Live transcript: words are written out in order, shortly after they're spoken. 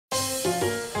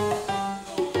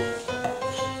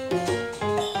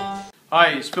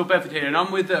Hi, it's Phil Bedford here, and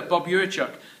I'm with Bob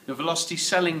Urichuck, the Velocity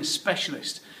Selling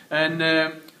Specialist. And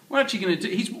we're actually going to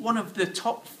do, he's one of the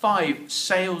top 5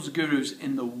 sales gurus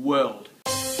in the world.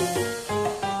 I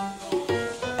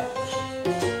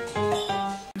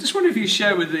just wonder if you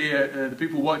share with the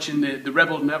people watching the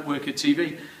Rebel Network of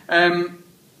TV,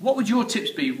 what would your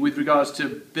tips be with regards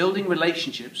to building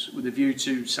relationships with a view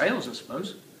to sales, I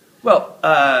suppose? Well,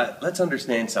 let's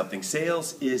understand something.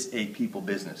 Sales is a people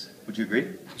business. Would you agree?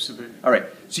 Absolutely. All right.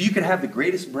 So you could have the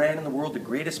greatest brand in the world, the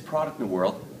greatest product in the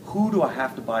world. Who do I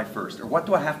have to buy first? Or what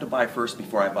do I have to buy first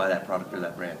before I buy that product or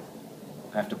that brand?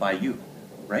 I have to buy you,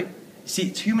 right? See,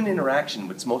 it's human interaction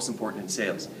what's most important in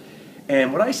sales.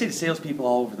 And what I say to salespeople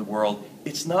all over the world,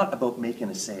 it's not about making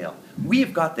a sale. We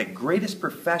have got the greatest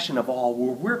profession of all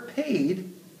where we're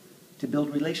paid to build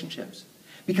relationships.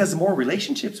 Because the more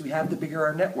relationships we have, the bigger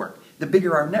our network. The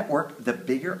bigger our network, the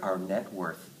bigger our net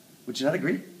worth. Would you not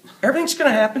agree? Everything's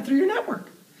going to happen through your network.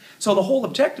 So the whole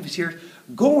objective is here,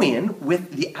 go in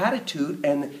with the attitude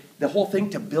and the whole thing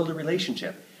to build a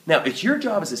relationship. Now, it's your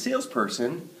job as a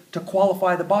salesperson to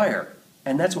qualify the buyer.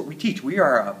 And that's what we teach. We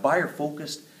are a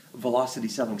buyer-focused velocity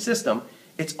selling system.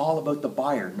 It's all about the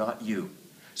buyer, not you.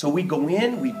 So we go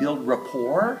in, we build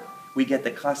rapport, we get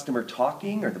the customer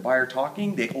talking or the buyer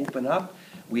talking, they open up.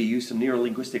 We use some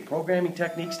neuro-linguistic programming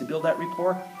techniques to build that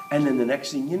rapport, and then the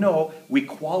next thing you know, we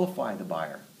qualify the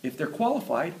buyer. If they're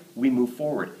qualified, we move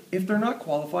forward. If they're not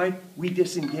qualified, we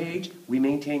disengage, we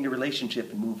maintain the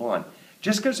relationship and move on.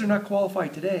 Just because they're not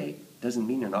qualified today doesn't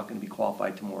mean they're not going to be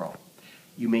qualified tomorrow.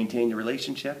 You maintain the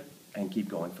relationship and keep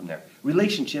going from there.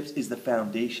 Relationships is the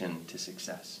foundation to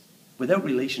success. Without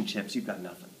relationships, you've got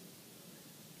nothing.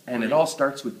 And it all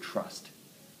starts with trust.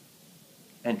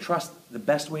 And trust, the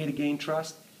best way to gain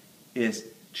trust is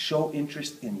show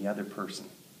interest in the other person.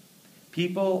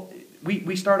 People,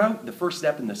 we start out, the first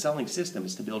step in the selling system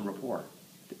is to build rapport,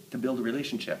 to build a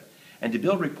relationship. And to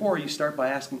build rapport, you start by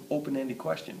asking open-ended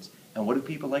questions. And what do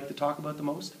people like to talk about the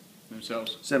most?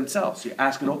 Themselves. Themselves. You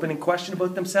ask an open-ended question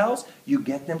about themselves, you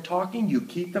get them talking, you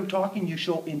keep them talking, you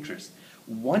show interest.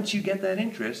 Once you get that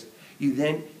interest, you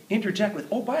then interject with,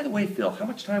 oh, by the way, Phil, how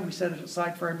much time we set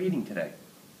aside for our meeting today?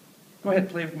 Go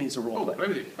ahead, play with me as a role play. Play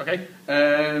with you. Okay.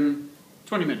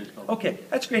 20 minutes. Probably. Okay,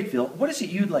 that's great, Phil. What is it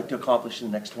you'd like to accomplish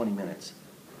in the next 20 minutes?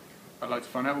 I'd like to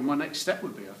find out what my next step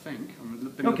would be, I think. I'm a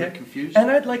little bit confused. And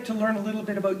I'd like to learn a little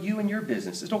bit about you and your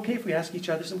business. Is it okay if we ask each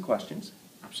other some questions?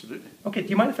 Absolutely. Okay, do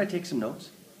you mind if I take some notes?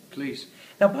 Please.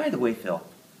 Now, by the way, Phil,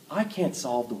 I can't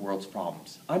solve the world's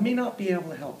problems. I may not be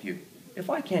able to help you. If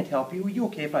I can't help you, are you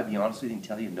okay if I be honest with you and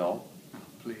tell you no? Oh,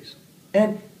 please.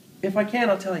 And if I can,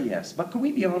 I'll tell you yes. But can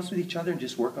we be honest with each other and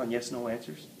just work on yes-no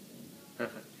answers?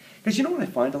 Perfect. Because you know what I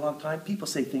find a lot of time? People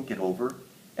say think it over.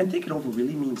 And think it over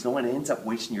really means no, and it ends up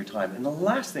wasting your time. And the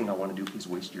last thing I want to do is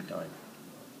waste your time.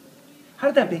 How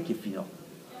did that make you feel?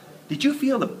 Did you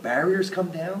feel the barriers come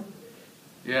down?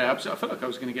 Yeah, absolutely. I felt like I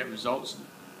was going to get results.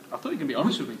 I thought you were going to be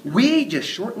honest with me. We just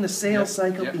shortened the sales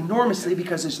cycle enormously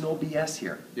because there's no BS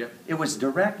here. Yeah. It was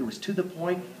direct, it was to the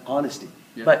point, honesty.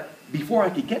 Yeah. But before I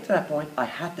could get to that point, I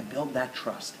had to build that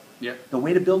trust. Yeah. The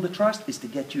way to build the trust is to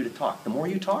get you to talk. The more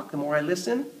you talk, the more I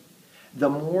listen, the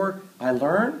more I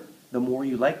learn, the more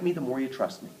you like me, the more you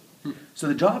trust me. So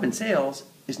the job in sales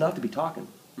is not to be talking.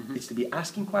 It's to be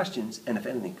asking questions and, if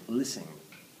anything, listening.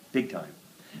 Big time.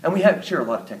 And we share a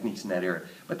lot of techniques in that area.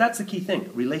 But that's the key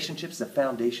thing. Relationships is the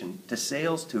foundation to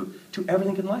sales, to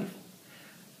everything in life.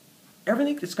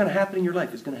 Everything that's going to happen in your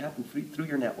life is going to happen through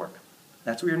your network.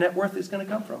 That's where your net worth is going to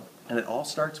come from. And it all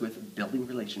starts with building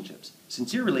relationships.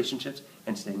 Sincere relationships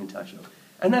and staying in touch with them.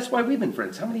 And that's why we've been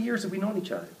friends. How many years have we known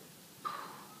each other?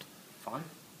 5?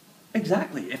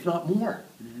 Exactly, if not more.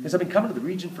 Because I've been coming to the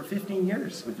region for 15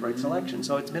 years with Right Selection.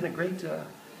 So it's been a great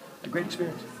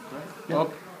experience. Right. Yeah.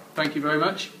 Well, thank you very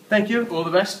much. Thank you. All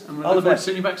the best. And we'll all the best.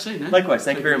 Seeing you back soon. Likewise,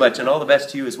 thank you very much. And all the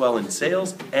best to you as well in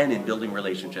sales and in building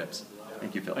relationships.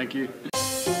 Thank you, Phil. Thank you.